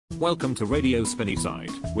Welcome to Radio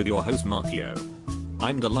Spinneyside, with your host Markio.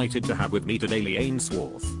 I'm delighted to have with me today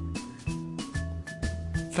Ainsworth.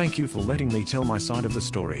 Thank you for letting me tell my side of the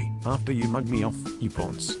story, after you mugged me off, you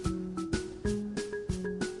prawns.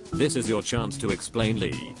 This is your chance to explain,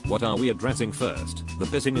 Lee. What are we addressing first, the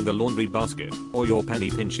pissing in the laundry basket, or your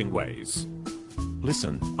penny pinching ways?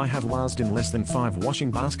 Listen, I have washed in less than 5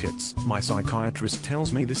 washing baskets. My psychiatrist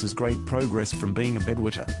tells me this is great progress from being a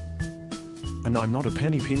bedwetter. And I'm not a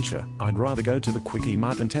penny pincher. I'd rather go to the Quickie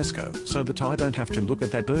Mart and Tesco so that I don't have to look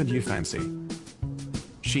at that bird you fancy.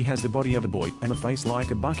 She has the body of a boy and a face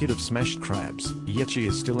like a bucket of smashed crabs, yet she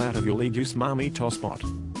is still out of your league, you smarmy tosspot.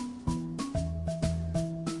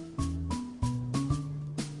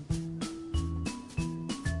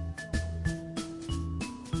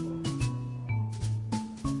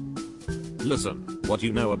 Listen, what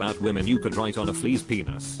you know about women you could write on a flea's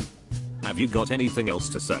penis. Have you got anything else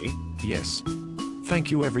to say? Yes.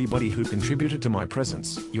 Thank you everybody who contributed to my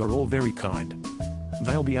presence, you're all very kind.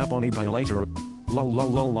 They'll be up on eBay later. Lol lol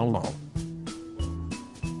lol lol lol.